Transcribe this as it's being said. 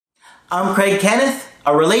I'm Craig Kenneth,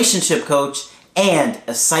 a relationship coach and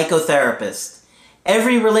a psychotherapist.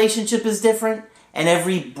 Every relationship is different and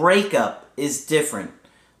every breakup is different.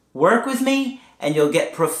 Work with me and you'll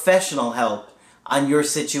get professional help on your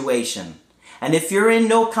situation. And if you're in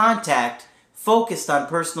no contact, focused on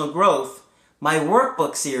personal growth, my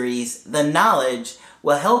workbook series, The Knowledge,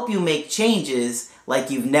 will help you make changes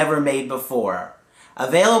like you've never made before.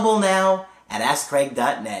 Available now at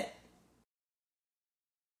AskCraig.net.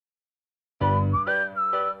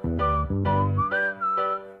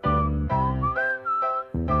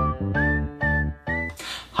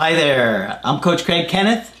 Hi there, I'm Coach Craig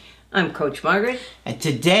Kenneth. I'm Coach Margaret. And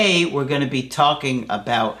today we're going to be talking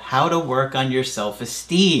about how to work on your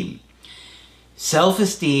self-esteem.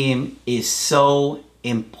 Self-esteem is so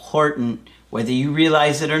important, whether you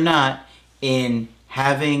realize it or not, in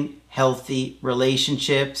having healthy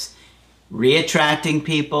relationships, re-attracting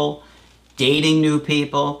people, dating new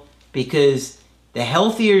people, because the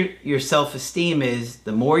healthier your self-esteem is,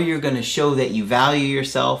 the more you're going to show that you value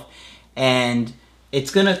yourself, and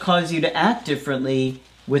it's going to cause you to act differently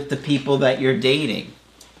with the people that you're dating.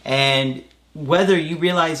 And whether you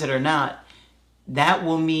realize it or not, that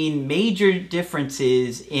will mean major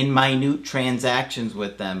differences in minute transactions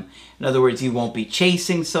with them. In other words, you won't be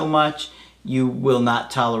chasing so much, you will not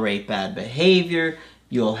tolerate bad behavior,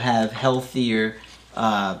 you'll have healthier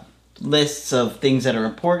lists of things that are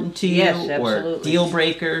important to you, yes, or deal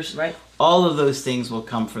breakers. Right. All of those things will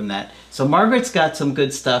come from that. So Margaret's got some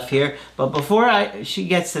good stuff here, but before she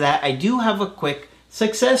gets to that, I do have a quick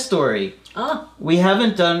success story. Oh. We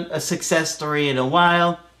haven't done a success story in a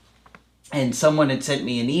while, and someone had sent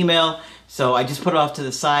me an email, so I just put it off to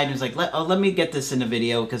the side and was like, let me get this in a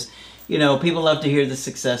video, because you know, people love to hear the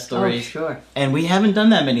success stories. Oh, sure. And we haven't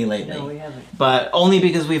done that many lately. No, we haven't. But only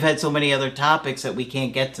because we've had so many other topics that we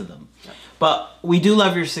can't get to them. Yep. But we do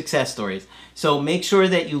love your success stories. So make sure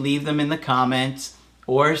that you leave them in the comments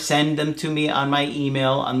or send them to me on my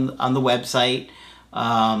email on the website.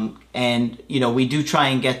 And, you know, we do try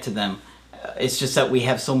and get to them. It's just that we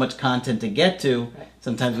have so much content to get to,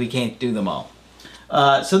 sometimes we can't do them all.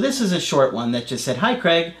 So this is a short one that just said, "Hi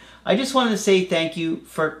Craig, I just wanted to say thank you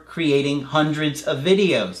for creating hundreds of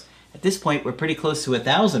videos." At this point, we're pretty close to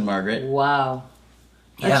 1,000, Margaret. Wow.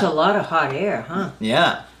 That's a lot of hot air, huh?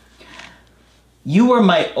 Yeah. "You were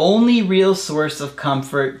my only real source of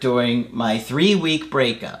comfort during my 3-week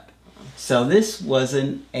breakup." So this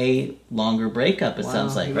wasn't a longer breakup, it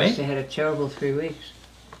sounds like, right? You must have had a terrible 3 weeks.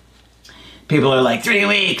 People are like, 3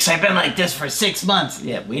 weeks? I've been like this for 6 months.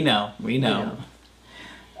 Yeah, we know.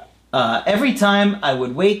 "Every time I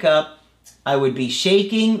would wake up, I would be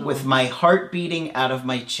shaking with my heart beating out of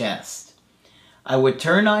my chest. I would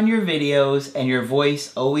turn on your videos and your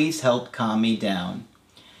voice always helped calm me down.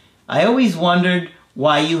 I always wondered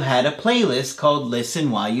why you had a playlist called Listen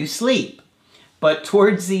While You Sleep. But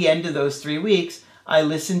towards the end of those 3 weeks, I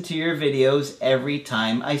listened to your videos every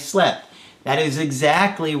time I slept." That is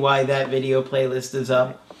exactly why that video playlist is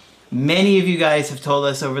up. Many of you guys have told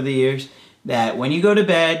us over the years that when you go to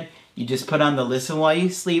bed, you just put on the Listen While You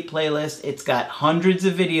Sleep playlist. It's got hundreds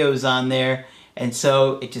of videos on there, and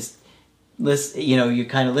so it just, you know, you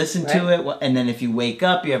kind of listen to it, and then if you wake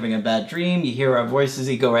up, you're having a bad dream, you hear our voices,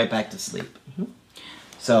 you go right back to sleep.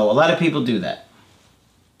 So a lot of people do that.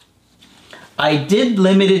 "I did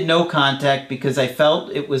limited no contact because I felt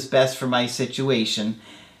it was best for my situation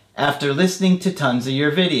after listening to tons of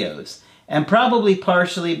your videos, and probably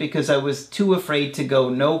partially because I was too afraid to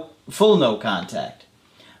go full no contact.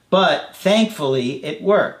 But thankfully it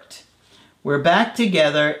worked. We're back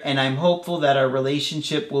together and I'm hopeful that our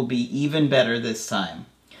relationship will be even better this time.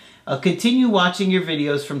 I'll continue watching your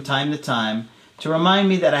videos from time to time to remind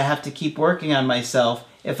me that I have to keep working on myself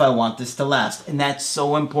if I want this to last." And that's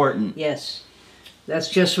so important. Yes. That's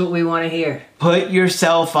just what we want to hear. Put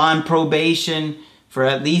yourself on probation for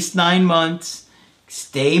at least 9 months.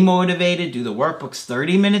 Stay motivated. Do the workbooks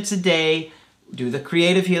 30 minutes a day. Do the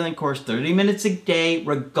creative healing course 30 minutes a day,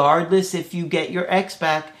 regardless if you get your ex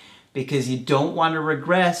back, because you don't want to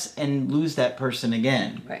regress and lose that person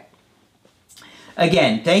again. Right.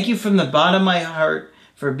 "Again, thank you from the bottom of my heart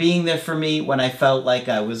for being there for me when I felt like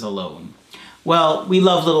I was alone." Well, we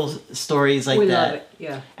love little stories like that. We love it,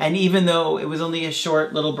 yeah. And even though it was only a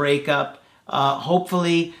short little breakup,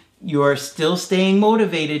 hopefully you're still staying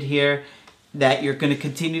motivated here, that you're going to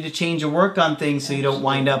continue to change and work on things so you don't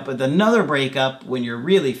wind up with another breakup when you're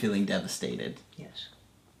really feeling devastated. Yes.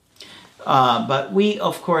 But we,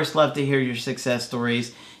 of course, love to hear your success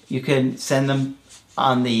stories. You can send them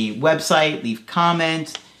on the website, leave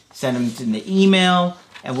comments, send them in the email,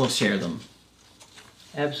 and we'll share them.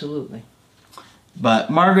 Absolutely. But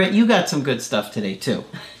Margaret, you got some good stuff today too.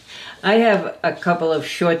 I have a couple of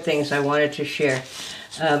short things I wanted to share,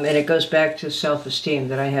 and it goes back to self-esteem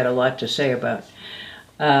that I had a lot to say about.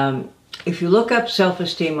 If you look up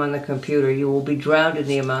self-esteem on the computer, you will be drowned in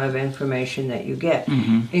the amount of information that you get,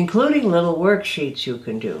 including little worksheets you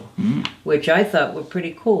can do, which I thought were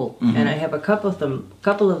pretty cool. And I have a couple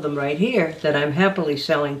of them right here that I'm happily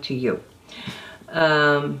selling to you.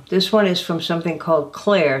 This one is from something called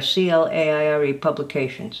Claire, C-L-A-I-R-E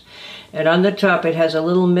Publications. And on the top it has a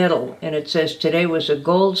little medal, and it says, today was a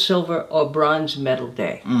gold, silver, or bronze medal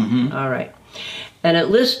day. All right. And it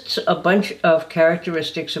lists a bunch of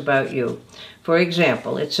characteristics about you. For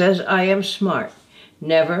example, it says, I am smart.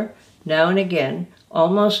 Never, now and again,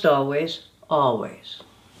 almost always, always.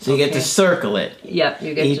 So you get to circle it. Yeah,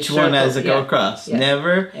 you get to Each circle. one as it go across. Yeah.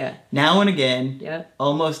 Never, now and again,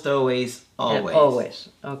 almost always, always. And always.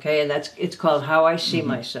 Okay, and it's called How I See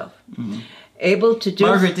Myself. Able to do...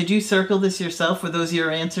 Margaret, did you circle this yourself? Were those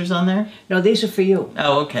your answers on there? No, these are for you.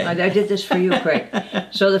 Oh, okay. I did this for you, Craig.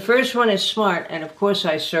 So the first one is smart, and of course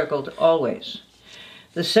I circled always.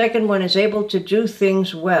 The second one is able to do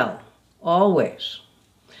things well, always.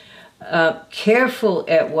 Careful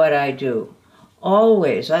at what I do,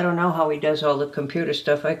 always. I don't know how he does all the computer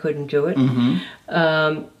stuff. I couldn't do it.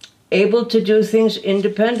 Able to do things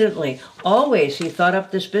independently, always. He thought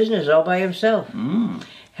up this business all by himself.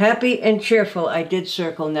 Happy and cheerful, I did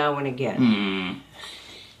circle now and again.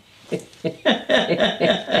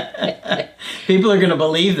 People are going to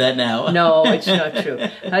believe that now. No, it's not true.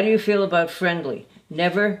 How do you feel about friendly?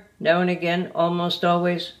 Never, now and again, almost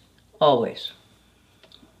always, always.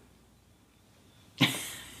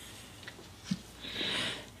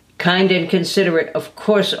 Kind and considerate, of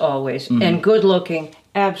course, always. And good looking,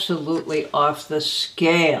 absolutely off the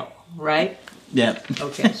scale, right? Yep.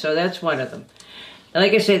 Okay, so that's one of them.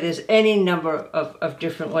 Like I say, there's any number of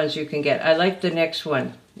different ones you can get. I like the next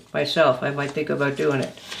one myself. I might think about doing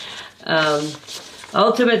it.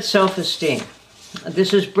 Ultimate self-esteem.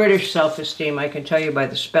 This is British self-esteem, I can tell you by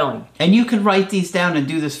the spelling. And you can write these down and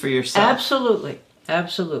do this for yourself. Absolutely.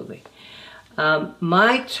 Absolutely.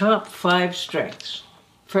 My top 5 strengths.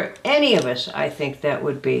 For any of us, I think that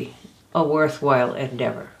would be a worthwhile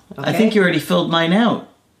endeavor. Okay? I think you already filled mine out.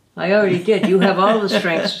 I already did. You have all the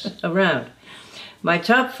strengths around. My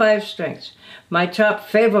top 5 strengths. My top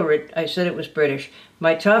favorite, I said it was British,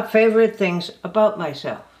 my top favorite things about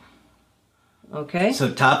myself. Okay?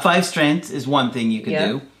 So top 5 strengths is one thing you can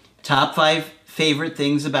do. Top 5 favorite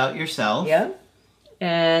things about yourself. Yeah.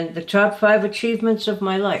 And the top 5 achievements of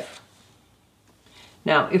my life.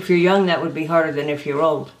 Now, if you're young, that would be harder than if you're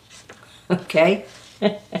old. Okay?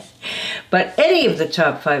 But any of the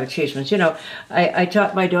top 5 achievements, you know, I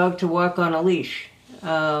taught my dog to walk on a leash.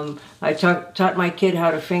 I taught my kid how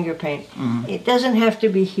to finger paint. It doesn't have to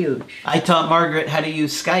be huge. I taught Margaret how to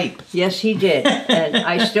use Skype. Yes, he did. And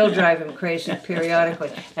I still drive him crazy periodically.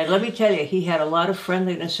 And let me tell you, he had a lot of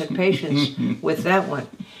friendliness and patience with that one.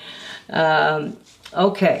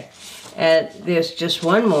 Okay. And there's just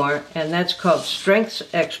one more, and that's called Strengths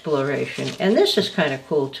Exploration. And this is kind of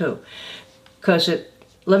cool, too. Because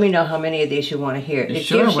let me know how many of these you want to hear. It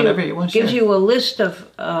sure, whatever you want to gives share. you a list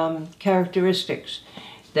of characteristics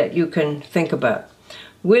that you can think about.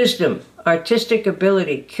 Wisdom, artistic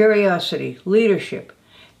ability, curiosity, leadership,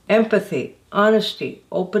 empathy, honesty,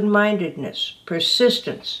 open-mindedness,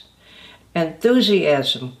 persistence,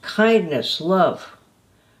 enthusiasm, kindness, love,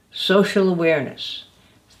 social awareness,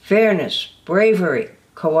 fairness, bravery,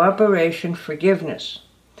 cooperation, forgiveness,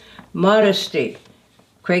 modesty.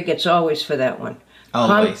 Craig gets always for that one.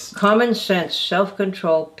 Always. Common sense,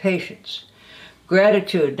 self-control, patience.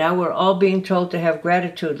 Gratitude. Now we're all being told to have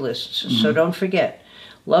gratitude lists, so don't forget.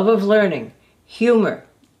 Love of learning. Humor.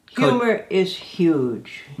 Humor is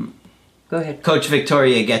huge. Go ahead. Coach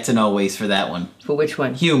Victoria gets an always for that one. For which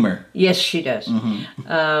one? Humor. Yes, she does.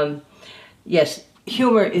 Yes,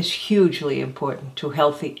 humor is hugely important to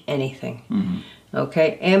healthy anything.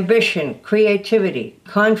 Okay? Ambition, creativity,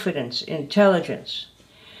 confidence, intelligence,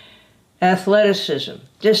 athleticism,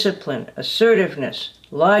 discipline, assertiveness,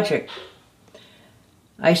 logic.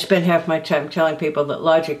 I spend half my time telling people that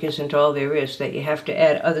logic isn't all there is, that you have to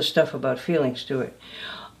add other stuff about feelings to it.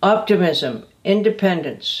 Optimism,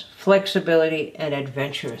 independence, flexibility, and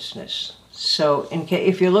adventurousness. So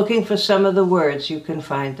if you're looking for some of the words, you can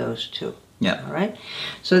find those too. Yeah. All right?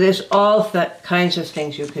 So there's all kinds of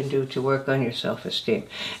things you can do to work on your self-esteem.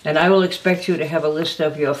 And I will expect you to have a list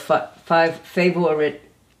of your 5 favorite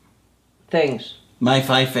things. My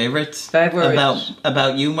 5 favorites? Favorites.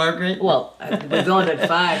 About you, Margaret? Well, we're going at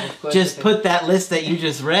 5, of course. Just put that list that you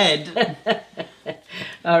just read.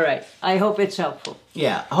 All right. I hope it's helpful.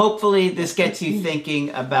 Yeah, hopefully this gets you thinking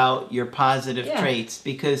about your positive traits,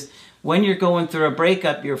 because when you're going through a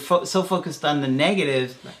breakup, you're so focused on the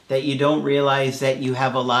negatives that you don't realize that you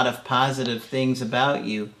have a lot of positive things about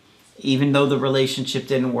you. Even though the relationship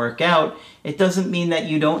didn't work out, it doesn't mean that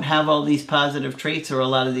you don't have all these positive traits or a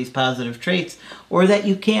lot of these positive traits, or that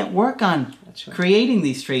you can't work on creating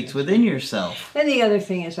these traits within yourself. And the other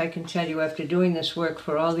thing is, I can tell you, after doing this work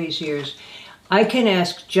for all these years, I can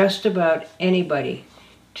ask just about anybody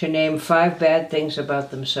to name 5 bad things about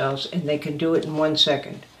themselves, and they can do it in 1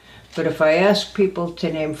 second. But if I ask people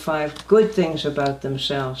to name 5 good things about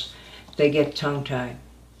themselves, they get tongue-tied.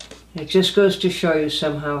 It just goes to show you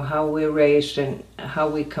somehow how we're raised and how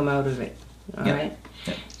we come out of it. All right?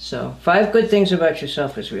 Yep. So 5 good things about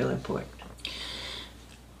yourself is real important.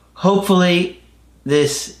 Hopefully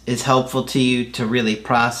this is helpful to you to really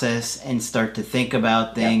process and start to think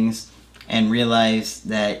about things and realize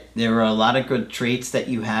that there are a lot of good traits that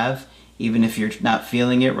you have, even if you're not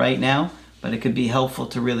feeling it right now. But it could be helpful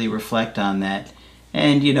to really reflect on that.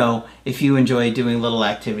 And, you know, if you enjoy doing little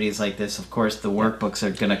activities like this, of course, the workbooks are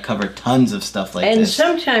going to cover tons of stuff like this. And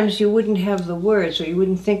sometimes you wouldn't have the words, or you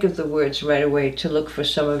wouldn't think of the words right away to look for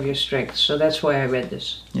some of your strengths. So that's why I read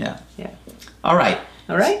this. Yeah. Yeah. All right.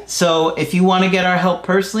 All right. So if you want to get our help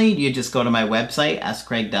personally, you just go to my website,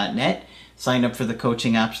 askcraig.net, sign up for the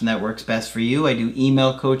coaching option that works best for you. I do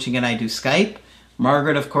email coaching and I do Skype.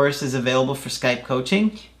 Margaret, of course, is available for Skype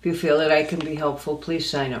coaching. If you feel that I can be helpful, please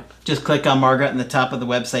sign up. Just click on Margaret on the top of the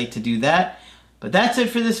website to do that. But that's it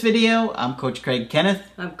for this video. I'm Coach Craig Kenneth.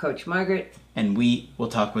 I'm Coach Margaret. And we will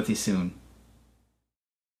talk with you soon.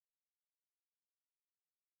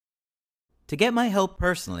 To get my help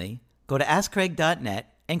personally, go to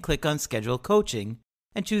askcraig.net and click on Schedule Coaching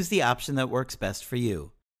and choose the option that works best for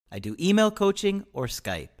you. I do email coaching or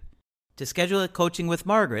Skype. To schedule a coaching with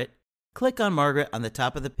Margaret, click on Margaret on the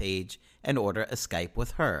top of the page and order a Skype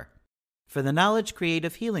with her. For the Knowledge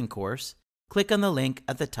Creative Healing course, click on the link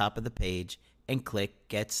at the top of the page and click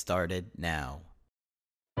Get Started Now.